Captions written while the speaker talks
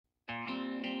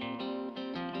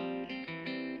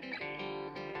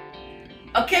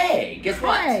Okay, guess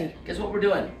what? Hey. Guess what we're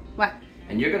doing? What?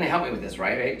 And you're gonna help me with this,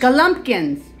 right?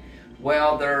 Galumpkins.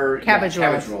 Well, they're Cabbage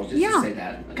rolls. just Yeah. to say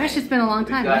that. Okay. Gosh, it's been a long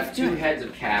time. We've got Let's do 2 it. heads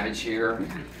of cabbage here.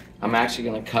 Yeah. I'm actually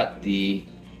gonna cut the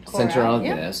Core center out, of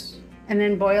yeah. this. And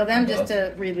then boil them just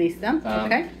to release them.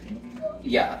 Okay.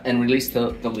 Yeah, and release the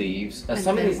leaves. Some of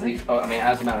then these what? leaves, I mean,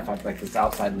 as a matter of fact, like this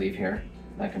outside leaf here,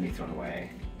 that can be thrown away.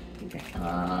 Okay.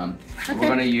 We're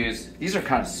gonna use, these are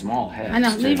kind of small heads. I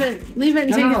know. too. Leave it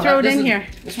until you throw it in here.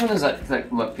 This one is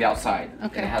like, look, the outside.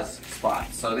 Okay. It has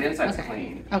spots, so the inside's Okay.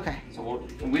 clean. Okay. So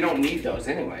we don't need those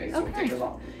anyway, so we Okay. take those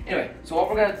off. Anyway, so what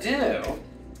we're gonna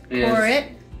do is Pour it.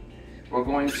 we're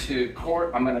going to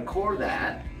core. I'm gonna core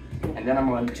that, and then I'm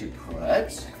going to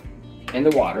put in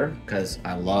the water because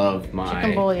I love my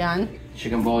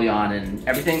Chicken bouillon. and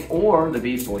everything, or the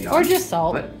beef bouillon, Or just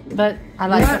salt. But I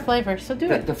like the flavor, so do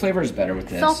it. The flavor is better with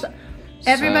this. Salt.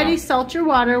 Everybody salt your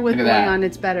water with Look at bouillon. that.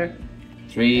 It's better.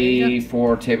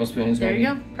 3-4 tablespoons. There maybe.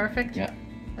 you go. Perfect. Yeah.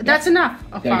 That's enough.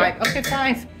 Oh, There you 5. go. Okay,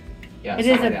 5. Yeah. It is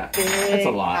something a like big that. That's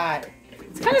a lot. pot.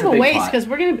 It's kind It's of a a big waste pot. because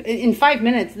we're gonna in 5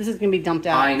 minutes. This is gonna be dumped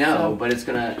out. I know, so. but it's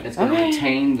gonna Okay.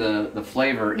 retain the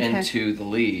flavor Okay. into the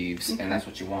leaves, and that's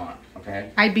what you want.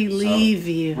 Okay. I believe So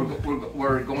you.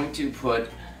 we're going to put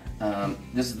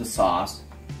this is the sauce,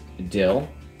 dill,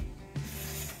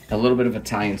 a little bit of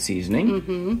Italian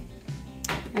seasoning,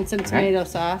 And some tomato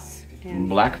sauce. And,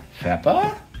 black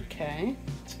pepper, okay.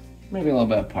 maybe a little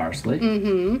bit of parsley.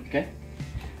 Mm-hmm. Okay.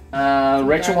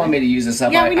 Rachel wanted me to use this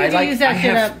up. Yeah, we need to use that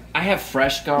shit up. I have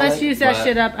fresh garlic. Let's use that but-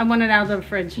 shit up. I want it out of the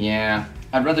fridge. Yeah,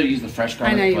 I'd rather use the fresh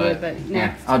garlic. I know you would, but yeah,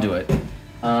 next. I'll do it.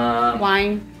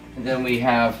 Wine. And then we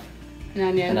have An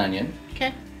onion. an onion.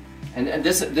 Okay. And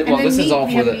this, well, then this is meat, all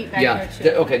we for have the, meat back yeah.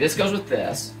 there, too. Okay, this goes with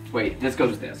this. Wait, this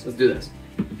goes with this. Let's do this.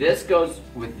 This goes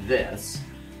with this.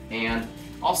 And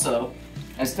also,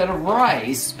 instead of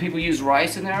rice, people use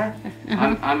rice in there.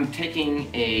 I'm taking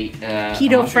a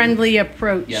Keto-friendly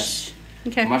approach. Yes.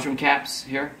 Okay. mushroom caps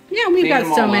here. Yeah, we've Clean got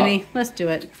them so all many. up, Let's do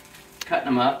it. cutting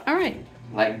them up, All right.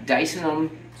 like dicing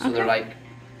them so they're like,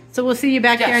 So we'll see you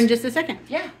back Yes. here in just a second.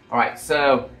 yeah. All right,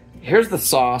 so here's the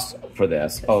sauce for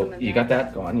this. some Oh, of you that. got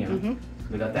that? Go on, yeah.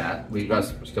 We got that. We got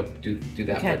still do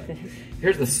that. Okay, but this-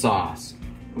 here's the sauce.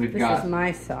 We've This got is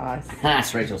my sauce.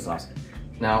 that's Rachel's sauce.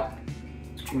 Now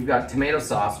we've got tomato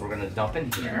sauce. We're gonna dump in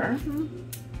here,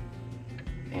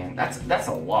 and that's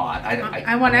a lot.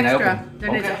 I want mean, extra. There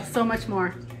okay. is so much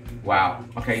more. Wow.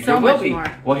 Okay. So there will much be. more.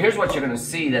 Well, here's what you're gonna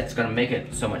see. That's gonna make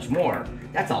it so much more.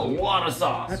 That's a lot of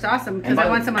sauce. That's awesome because And by I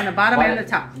want some on the bottom by and the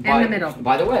top by- and the middle.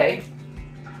 By the way,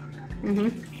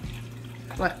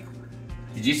 What?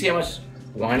 did you see how much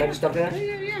wine I just dumped in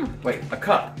there? Yeah. Wait, a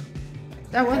cup.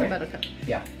 That was Okay. a better cup.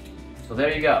 Yeah. So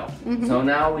there you go. Mm-hmm. So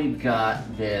now we've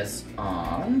got this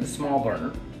on the small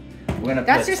burner. We're gonna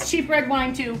That's put, just cheap red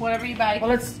wine too. Whatever you buy.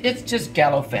 well, it's just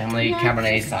Gallo Family Yeah,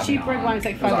 Cabernet it's Sauvignon. cheap red wine's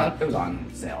like it was, $5. on, it was on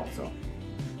sale, so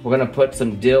we're gonna put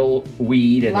some dill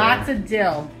weed in Lots there. of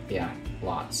dill. Yeah,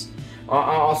 lots. I'll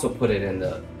also put it in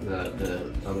the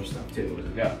other stuff too as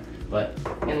we go, but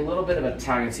in a little bit of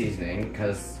Italian seasoning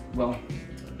because, well,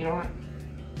 you know what?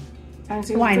 Italian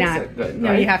seasoning Why tastes not? good, No,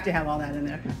 right? you have to have all that in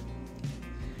there.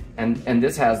 And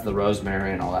this has the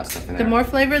rosemary and all that stuff in there. The more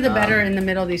flavor, the better in the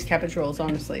middle of these cabbage rolls,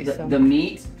 honestly. So. The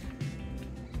meat,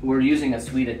 we're using a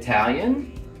sweet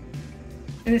Italian,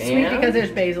 And it's sweet and because there's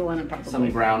basil in it, probably.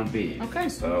 some ground beef. Okay.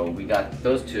 So we got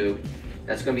those two.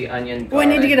 That's gonna be onion. Oh, I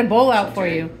need to garlic, get a bowl out for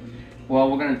saute. you.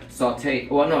 Well, we're gonna saute.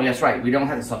 Well, no, that's right. We don't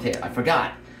have to saute it. I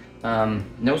forgot.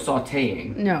 No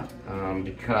sauteing. No.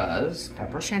 Because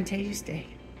pepper. Chantilly steak.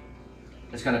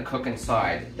 It's gonna cook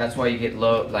inside. That's why you get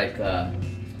low, like a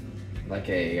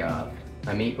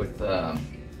meat with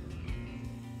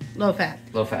Low fat.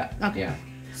 low fat. Okay. Yeah.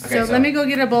 So let me go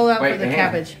get a bowl out Wait, for the hang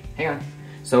cabbage. On. Hang on.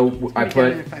 So I We'll be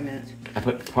done in put 5 minutes.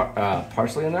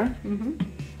 parsley in there.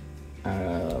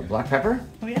 Black pepper.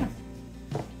 Oh yeah.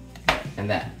 And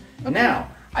that. Now,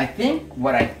 I think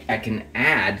what I can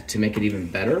add to make it even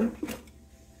better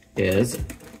is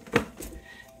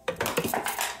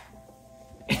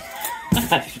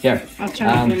here. I'll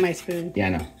try to with my spoon. Yeah, I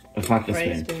know. A fuck the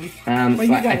Right, spoon. spoon. Well,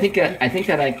 you I got think it.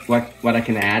 that what I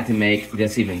can add to make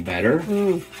this even better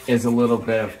is a little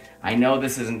bit of. I know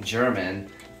this isn't German,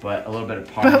 but a little bit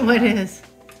of Parmesan. But what is?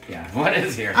 Yeah, what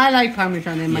is here? I like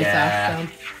Parmesan in my Yeah. sauce.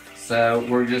 So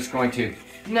we're just going to.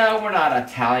 No, we're not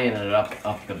Italian it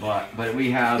up the butt, but we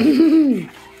have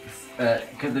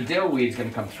because the dill weed's gonna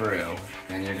come through,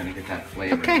 and you're gonna get that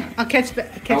flavor. Okay, I'll catch you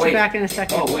back in a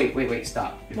second. Oh wait,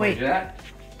 stop. Before Wait. you do that,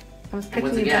 I was catching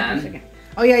once you back in a again- second.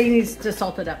 Oh yeah, you need to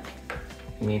salt it up.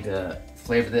 you need to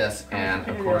flavor this, and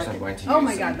of course I'm going to. Oh use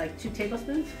my some- god, like 2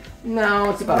 tablespoons? No,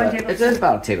 it's about One it's tablespoon?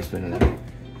 about a tablespoon in there.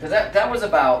 Because that was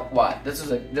about what? This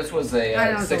was a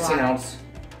I know, it's a 16 lot. ounce.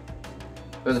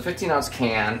 It was a 15-ounce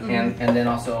can, and then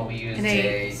also we used An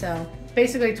 8, so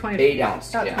basically 20. 8 ounce.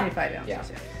 About Yeah. 25 ounces. Yeah.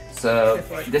 So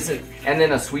this is, and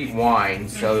then a sweet wine.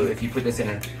 So if you put this in,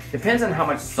 it depends on how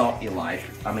much salt you like.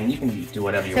 I mean, you can do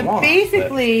whatever you So want.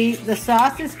 basically, the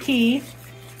sauce is key,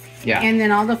 yeah. and then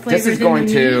all the flavors This is going in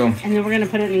the to- meat, and then we're gonna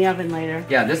put it in the oven later.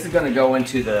 Yeah, this is going to go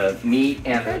into the meat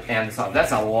and the sauce.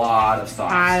 That's a lot of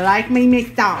sauce. I like me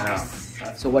mixed I know.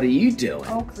 sauce. So what are you doing?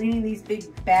 Oh, cleaning these big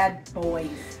bad boys.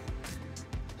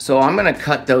 So I'm going to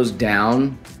cut those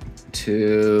down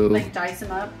to. Like dice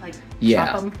them up, like Yeah.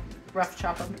 chop them, rough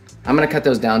chop them. I'm going to cut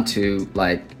those down to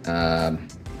like.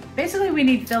 Basically, we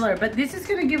need filler, but this is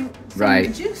gonna give some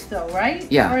Right. juice, though, right?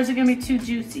 Yeah. Or is it gonna be too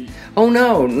juicy? Oh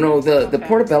no, the Okay.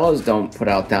 portobellos don't put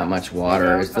out that much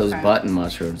water. No? It's those Okay. button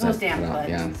mushrooms Those that damn put out.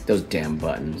 Yeah, buttons. those damn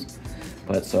buttons.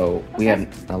 But so we have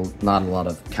not a lot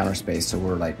of counter space, so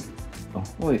we're like, oh,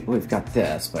 we've got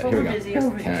this, but here we We're go. busy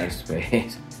over Counter here.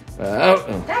 space.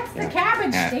 Oh, That's the yeah.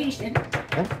 cabbage Yeah. station.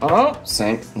 Oh,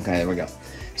 same. Okay, there we go.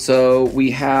 So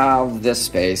we have this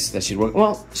space that she'd work.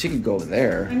 Well, she could go over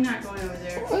there. I'm not going over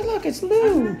there. Oh, look, it's I'm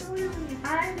Lou. not going over there.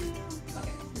 Hi,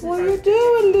 Lou. What are you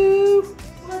doing, Lou?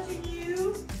 Watching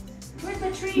you. Where's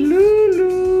the tree?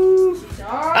 Lulu. She's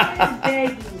always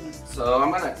begging. So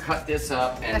I'm gonna cut this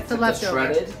up and That's the put leftover.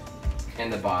 shredded in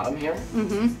the bottom here.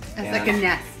 Mm-hmm. It's like a And-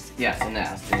 nest. Yes, a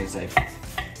nest. And it's like,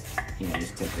 you know,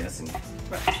 just take this and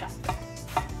Rough chop.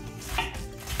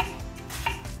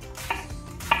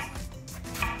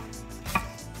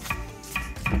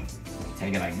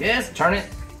 take it like this, turn it.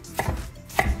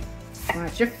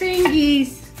 Watch your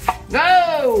fingies.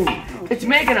 No! It's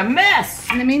making a mess!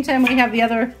 In the meantime, we have the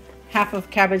other half of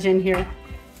cabbage in here.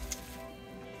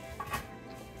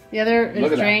 The other is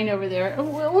Look at that. drained over there.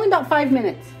 Oh, only about 5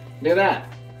 minutes. Look at that.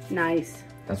 Nice.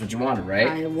 That's what you wanted, right?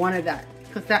 I wanted that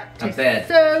because that I tastes bet.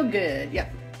 so good.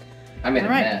 Yep. I made All a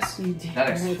right. mess. You did. That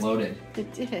exploded.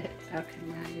 It did. Okay,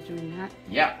 now you're doing that.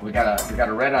 Yeah, we got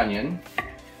a red onion.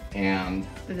 And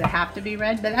Does it have to be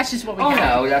red? But that's just what we oh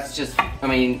got. no, that's just I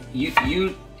mean you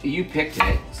picked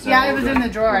it. So Yeah, it we're was in doing-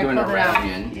 the drawer. We're I doing a pulled it red out.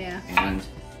 onion. Yeah.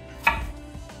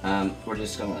 And we're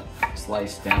just gonna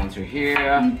slice down through here.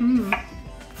 Mm-hmm.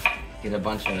 Get a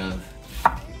bunch of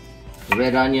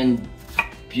red onion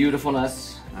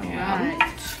beautifulness. All and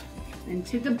right.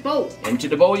 Into the bowl. into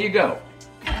the bowl you go.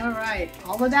 All right.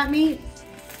 All of that meat.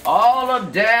 All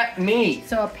of that meat.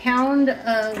 So a pound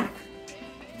of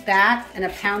that and a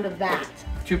pound of that.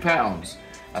 2 pounds.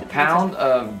 A pound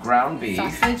of ground beef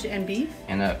Sausage and beef.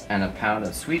 and a pound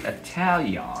of sweet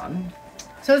Italian.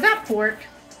 So is that pork?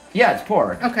 Yeah, it's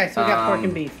pork. Okay, so we got pork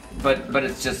and beef. But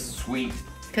it's just sweet.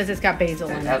 Because it's got basil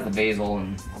It in has it. the basil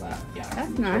and all that. Yeah. That's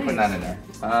We're putting nice. that in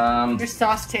there. Your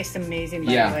sauce tastes amazing, by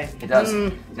the Yeah, way. it does.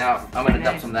 Mm. Now I'm gonna dump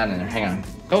Okay. some of that in there. Hang on.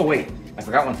 Oh wait, I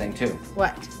forgot one thing too.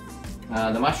 What?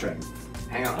 The mushroom.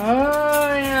 Hang on.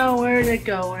 Oh, yeah. Where'd it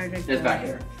go? Where'd it go? It's back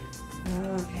here.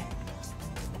 Okay.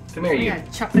 Come here, you Yeah,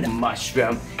 chop it up.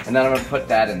 mushroom. And then I'm gonna put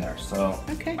that in there. So,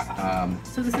 Okay. um,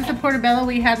 So this is the portobello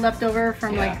we had left over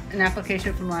from Yeah. like an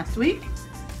application from last week.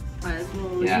 Might as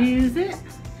well Yeah. use it.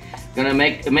 gonna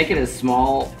make it as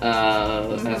small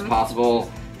as possible.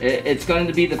 It's going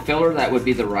to be the filler that would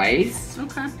be the rice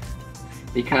Okay.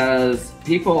 because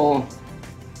people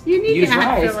You need use to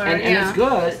add rice filler, and yeah. it's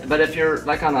good. But if you're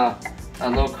like on a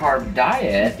low carb You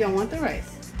diet, don't want the rice.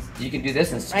 you can do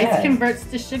this instead. Rice converts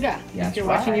to sugar. Yeah, if you're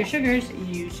that's watching right. your sugars,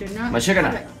 you should not. My sugar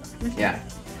have nut. it. Yeah.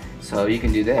 So you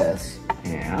can do this,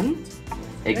 and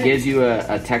it Good. gives you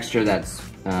a texture that's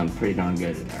pretty darn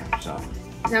good in there. So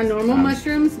Now normal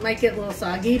mushrooms might get a little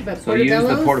soggy, but so use the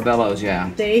portobellos, portobellos, yeah,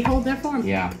 they hold their form.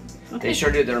 yeah. Okay. They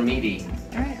sure do. They're meaty.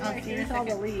 All right, here's all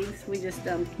the leaves. We just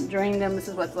drain them. This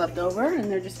is what's left over, and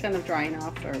they're just kind of drying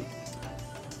off. Or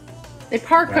they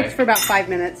par cooked Right. for about 5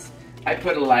 minutes. I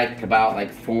put about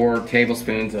 4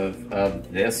 tablespoons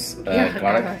of this Yeah,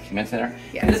 garlic garlic. minced in there.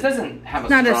 Yes. And this doesn't have a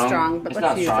Not strong. as strong, but it's let's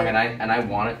not use strong, it. and I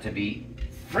want it to be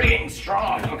freaking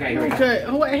strong. Okay, here we go. Okay.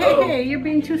 Oh, hey, Oh. hey, you're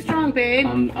being too strong, babe.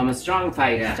 I'm a strong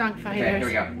fighter. Strong Okay, fighters. here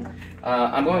we go.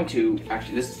 I'm going to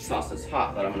actually. This sauce is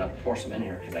hot, but I'm going to pour some in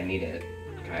here because I need it.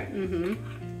 Okay. Mm-hmm.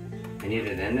 I need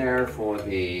it in there for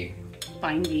the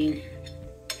Binding.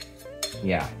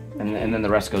 yeah, and then the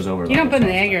rest goes over. You don't like put an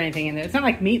this. egg or anything in there. It's not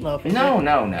like meatloaf, is No, it?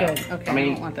 no, no. Good. Okay. I I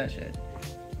mean, don't want that shit.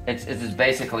 it's just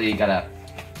basically you gotta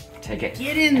take it.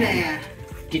 Get in there.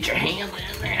 Get your hand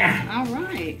in there. All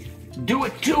right. Do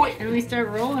it to it. And we start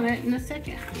rolling it in a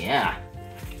second. Yeah.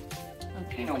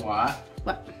 Okay. You know what?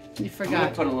 What? You I'm gonna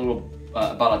forgot. put a little,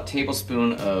 about a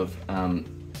tablespoon of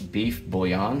beef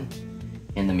bouillon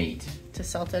in the meat. to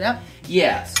salt it up.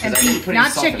 Yes. And beef,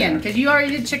 not chicken, because you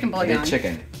already did chicken bouillon. I did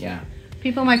chicken, yeah.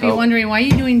 People might be wondering why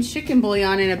you're doing chicken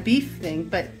bouillon in a beef thing,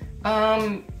 but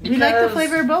we like the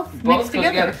flavor of both mixed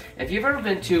together. If you've ever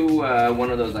been to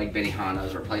one of those like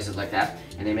Benihanas or places like that,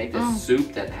 and they make this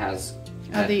soup that has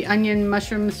the onion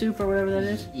mushroom soup or whatever that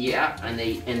is. Yeah, and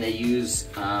they use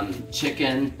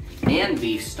chicken and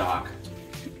beef stock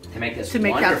to make this. To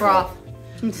make that broth.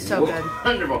 It's so good.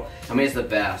 Wonderful. I mean, it's the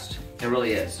best. It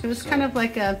really is. It was kind of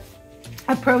like a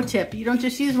pro tip. You don't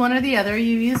just use one or the other.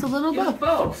 You use a little both.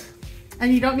 Both.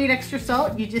 And you don't need extra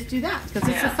salt. You just do that because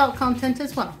it's a salt content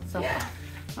as well. So. Yeah.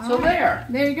 So there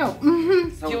you go.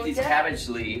 So with these cabbage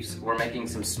leaves, we're making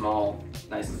some small,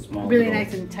 nice and small. Really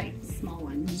nice and tight, small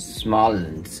ones. Small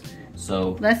ones.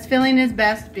 So less filling is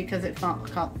best because it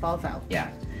falls out. Yeah.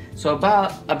 So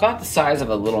about the size of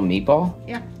a little meatball.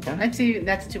 Yeah. I'd say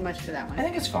that's too much for that one. I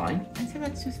think it's fine. I'd say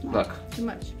that's too small. Look. Too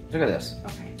much. Look at this.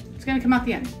 Okay. It's gonna come out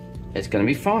the end. It's gonna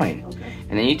be fine. Okay.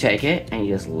 And then you take it and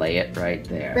you just lay it right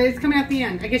there. But it's coming out the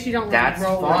end. I guess you don't want to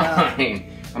roll it up. That's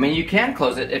fine. I mean, you can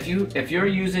close it if you're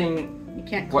using. You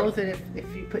can't close it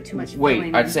if you put too much.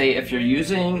 Wait, I'd say if you're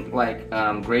using like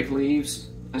grape leaves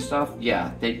and stuff,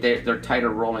 yeah, they're tighter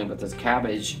rolling, but this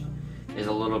cabbage is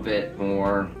a little bit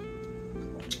more.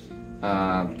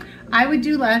 I would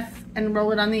do less and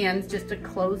roll it on the ends just to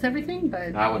close everything,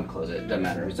 but I wouldn't close it. Doesn't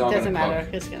matter. It's all doesn't gonna matter.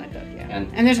 cook. It's gonna cook. Yeah.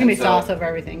 And there's gonna be sauce over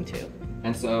everything too.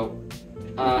 And so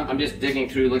I'm just digging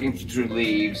through, looking through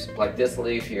leaves, like this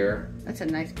leaf here. That's a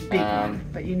nice big one,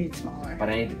 but you need smaller. But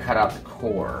I need to cut out the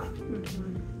core.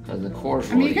 Because the core's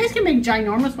really... I mean, you guys can make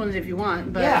ginormous ones if you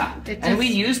want, but... Yeah, and we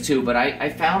used to, but I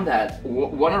found that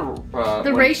one of...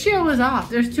 the ratio was off.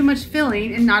 There's too much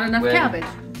filling and not enough cabbage.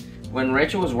 When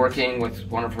Rachel was working with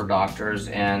one of her doctors,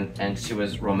 and she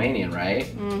was Romanian, right?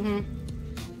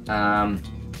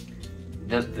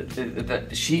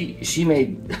 She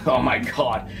made, oh my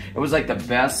God, it was like the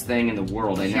best thing in the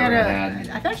world.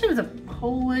 I thought she was a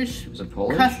Polish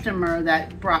customer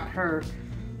that brought her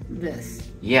this.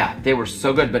 Yeah, they were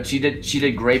so good, but she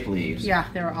did grape leaves. Yeah,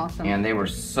 they were awesome. And they were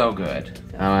so good.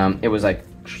 It was like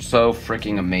so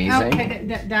freaking amazing. Okay,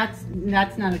 that's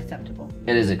not acceptable.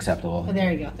 It is acceptable. Oh,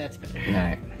 there you go. That's better. All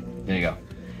right, there you go.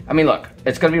 I mean, look,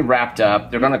 it's gonna be wrapped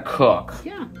up. They're gonna cook.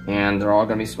 Yeah. And they're all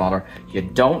gonna be smaller. You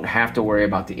don't have to worry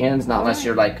about the ends, not unless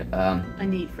you're like a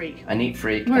neat freak. A neat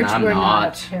freak, Which and I'm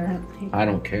not. apparently. I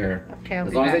don't care. Okay,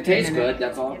 as long as they taste good,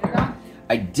 that's all.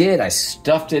 I did. I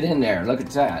stuffed it in there. Look at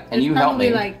that. And you helped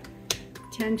me. Like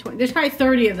 10, 20. There's probably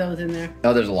 30 of those in there.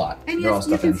 Oh, there's a lot. And yes,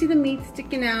 you can see the meat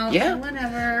sticking out. Yeah.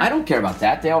 Whatever. I don't care about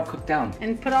that. They all cook down.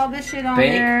 And put all this shit on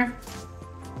there.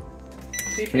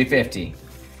 350.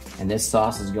 And this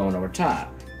sauce is going over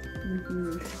top.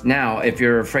 Now, if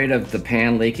you're afraid of the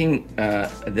pan leaking,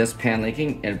 this pan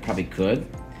leaking, it probably could.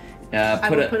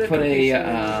 Put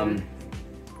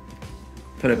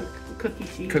a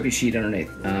cookie sheet underneath.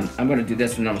 I'm going to do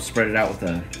this and I'm going to spread it out with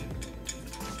the...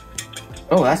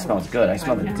 Oh, that smells good. I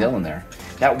smell the dill in there.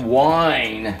 That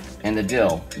wine and the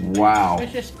dill. Wow.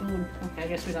 Where's your spoon? Okay, I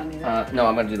guess we don't need that. No,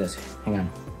 I'm going to do this. Hang on.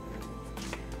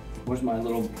 Where's my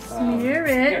little... Smear it.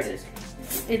 There it is.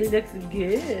 It looks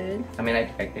good. I mean, I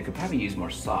could probably use more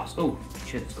sauce. Oh,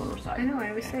 shit, it's going to the side. I know, I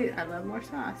always say I love more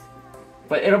sauce.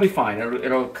 But it'll be fine.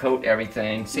 It'll coat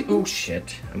everything. See, oh,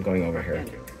 shit. I'm going over here.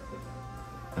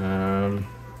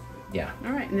 Yeah.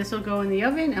 All right, and this will go in the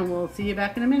oven, and we'll see you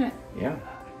back in a minute. Yeah.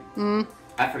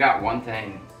 I forgot one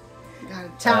thing. You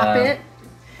gotta top it.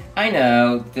 I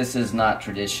know this is not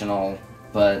traditional,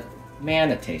 but man,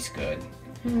 it tastes good.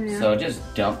 Yeah. So just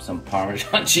dump some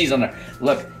Parmesan cheese on there.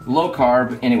 Look, low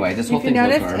carb. Anyway, this whole thing's low carb.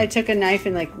 If you notice, I took a knife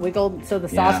and like wiggled so the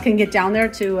sauce can get down there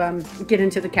to get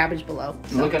into the cabbage below.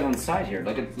 So. Look at it on the side here.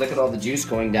 Look at all the juice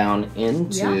going down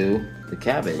into the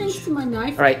cabbage. Thanks to my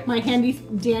knife. All right. My handy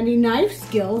dandy knife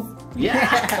skills.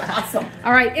 Yeah. Awesome.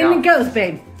 All right, in it goes,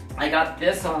 babe. I got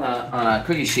this on a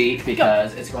cookie sheet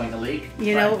because it's going to leak.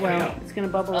 You know, well, it's going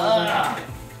to bubble over.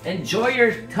 Enjoy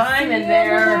your time in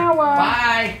there.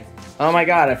 Bye. Oh my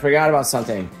God, I forgot about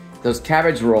something. Those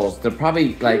cabbage rolls, they're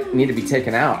probably like need to be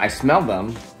taken out. I smelled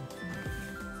them.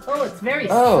 Oh, it's very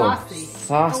saucy.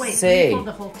 Saucy. Oh, wait, hold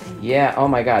the whole thing. Yeah, oh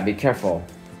my God, be careful.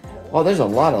 Oh, there's a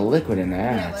lot of liquid in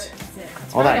that.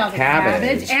 All that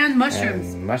cabbage. And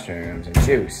mushrooms. And mushrooms and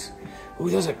juice. Ooh,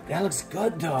 that looks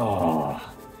good though.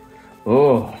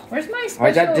 Oh. Where's my special...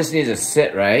 Alright, that just needs to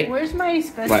sit, right? Where's my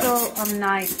special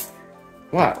knife?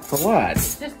 What? For what?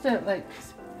 Just to like...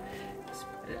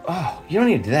 Oh, you don't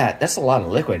need that. That's a lot of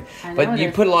liquid. But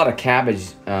you put a lot of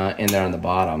cabbage in there on the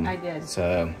bottom. I did.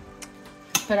 So,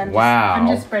 but I'm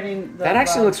just spreading the that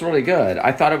actually looks really good.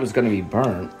 I thought it was going to be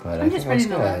burnt, but I think it looks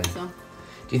good. So.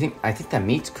 Do you think? I think that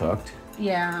meat's cooked.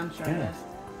 Yeah, I'm sure it is.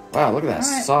 Wow, look at that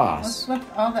All right, sauce. Let's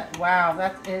flip all that. Wow,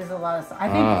 that is a lot of sauce. I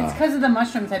think it's because of the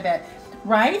mushrooms, I bet.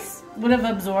 Rice would have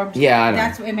absorbed. Yeah, I know.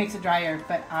 That's what it makes it drier.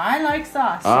 But I like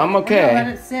sauce. I'm We're okay. gonna let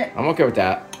it sit. I'm okay with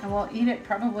that. And we'll eat it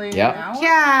probably in Yep. an hour.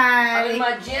 I mean,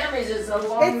 my jammies is a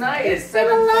long night. It's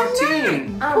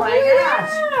 7:14. Oh my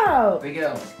gosh. Wow. Here we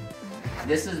go.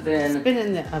 This has been. It's been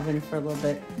in the oven for a little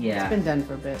bit. Yeah. It's been done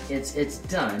for a bit. It's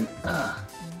done.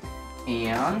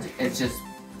 And it's just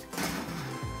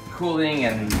cooling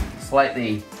and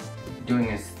slightly doing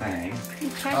its thing.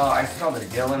 Okay. Oh, I saw the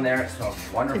dill in there. It smells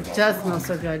wonderful. It does smell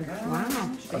so good.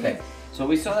 Wow. Okay, so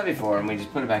we saw that before and we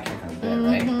just put it back in for a bit,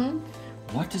 right?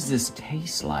 What does this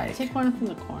taste like? Take one from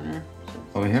the corner.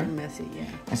 Over here? Messy, yeah.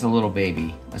 That's a little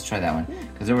baby. Let's try that one.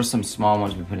 Because there were some small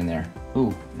ones we put in there.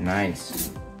 Ooh,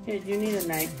 nice. Here, you need a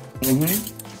knife.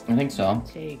 I think so.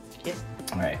 Take it.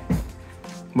 All right.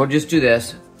 We'll just do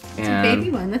this. It's a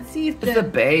baby one. Let's see if It's a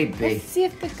baby. Let's see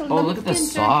if the Oh, look at the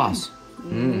sauce.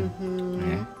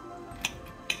 Okay.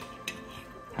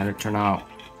 How'd it turn out?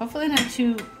 Hopefully not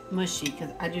too mushy,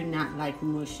 because I do not like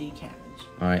mushy cabbage.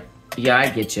 All right. Yeah, I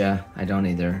get you. I don't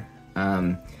either.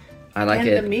 I like and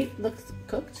it. the meat looks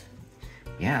cooked.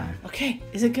 Yeah. Okay,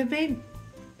 is it good, babe?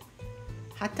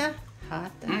 Hata?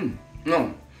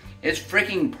 No, it's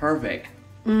freaking perfect.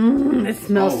 It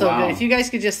smells so wow. good. If you guys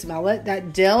could just smell it,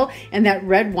 that dill and that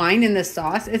red wine in the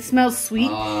sauce, it smells sweet.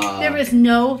 There is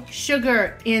no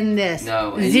sugar in this.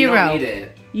 No, and zero. You don't need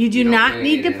it. You do not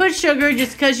need to put sugar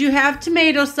just because you have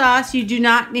tomato sauce. You do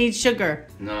not need sugar.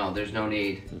 No, there's no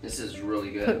need. This is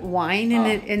really good. Put wine in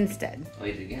it instead. I'll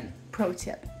eat it again. Pro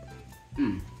tip.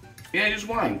 Yeah, just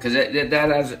wine, because that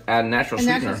has a natural A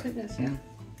sweetener. natural sweetness,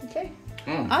 yeah. Okay.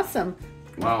 Awesome.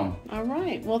 Wow. All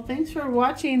right. Well, thanks for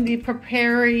watching the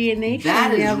preparination.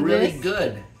 That is of really this.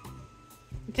 good.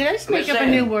 Did I just I'm make just up a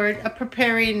new saying. word? A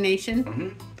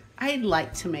preparination? I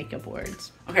like to make up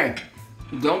words. Okay.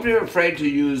 Don't be afraid to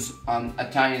use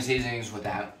Italian seasonings with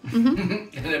that.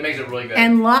 It makes it really good.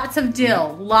 And lots of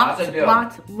dill. Lots of dill.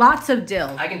 Lots of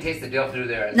dill. I can taste the dill through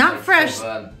there. It's Not like fresh.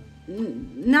 so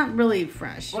Not really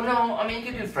fresh. well, no, I mean,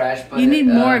 you can do fresh, but... You need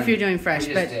more if you're doing fresh,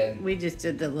 we just but did. we just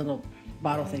did the little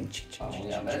bottle thing. Oh,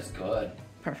 yeah, that's good.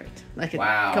 Perfect. Like a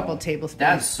Wow. couple tablespoons.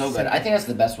 That's so good. I think that's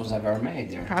the best ones I've ever made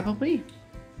there. Probably.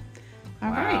 All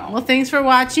Wow. right. Well, thanks for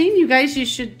watching. You guys, you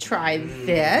should try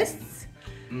this.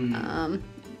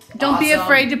 Don't be Awesome.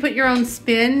 afraid to put your own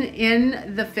spin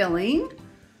in the filling.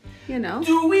 You know.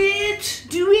 Do it!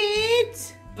 Do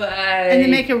it! Bye! And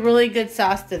then make a really good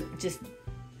sauce to just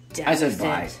I said douse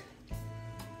bye. it.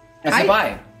 I said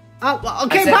bye. Oh, well,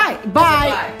 okay, I said- bye. I said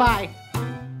Bye. bye. Bye.